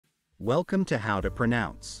Welcome to How to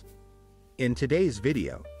Pronounce. In today's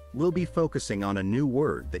video, we'll be focusing on a new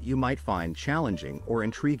word that you might find challenging or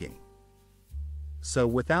intriguing. So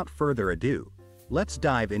without further ado, let's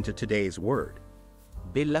dive into today's word.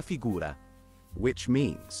 Bellafigura. Which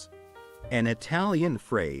means an Italian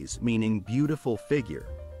phrase meaning beautiful figure,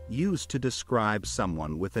 used to describe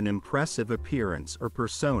someone with an impressive appearance or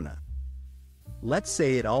persona. Let's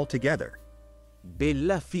say it all together.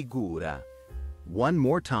 Bellafigura. One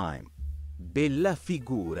more time.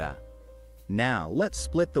 Bellafigura. Now let's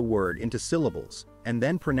split the word into syllables and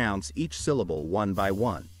then pronounce each syllable one by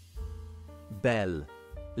one. Bel.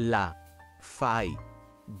 La. Fai.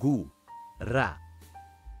 Gu. Ra.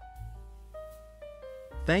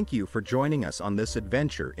 Thank you for joining us on this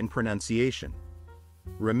adventure in pronunciation.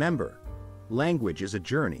 Remember, language is a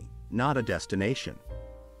journey, not a destination.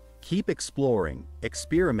 Keep exploring,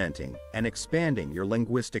 experimenting, and expanding your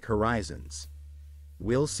linguistic horizons.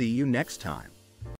 We'll see you next time.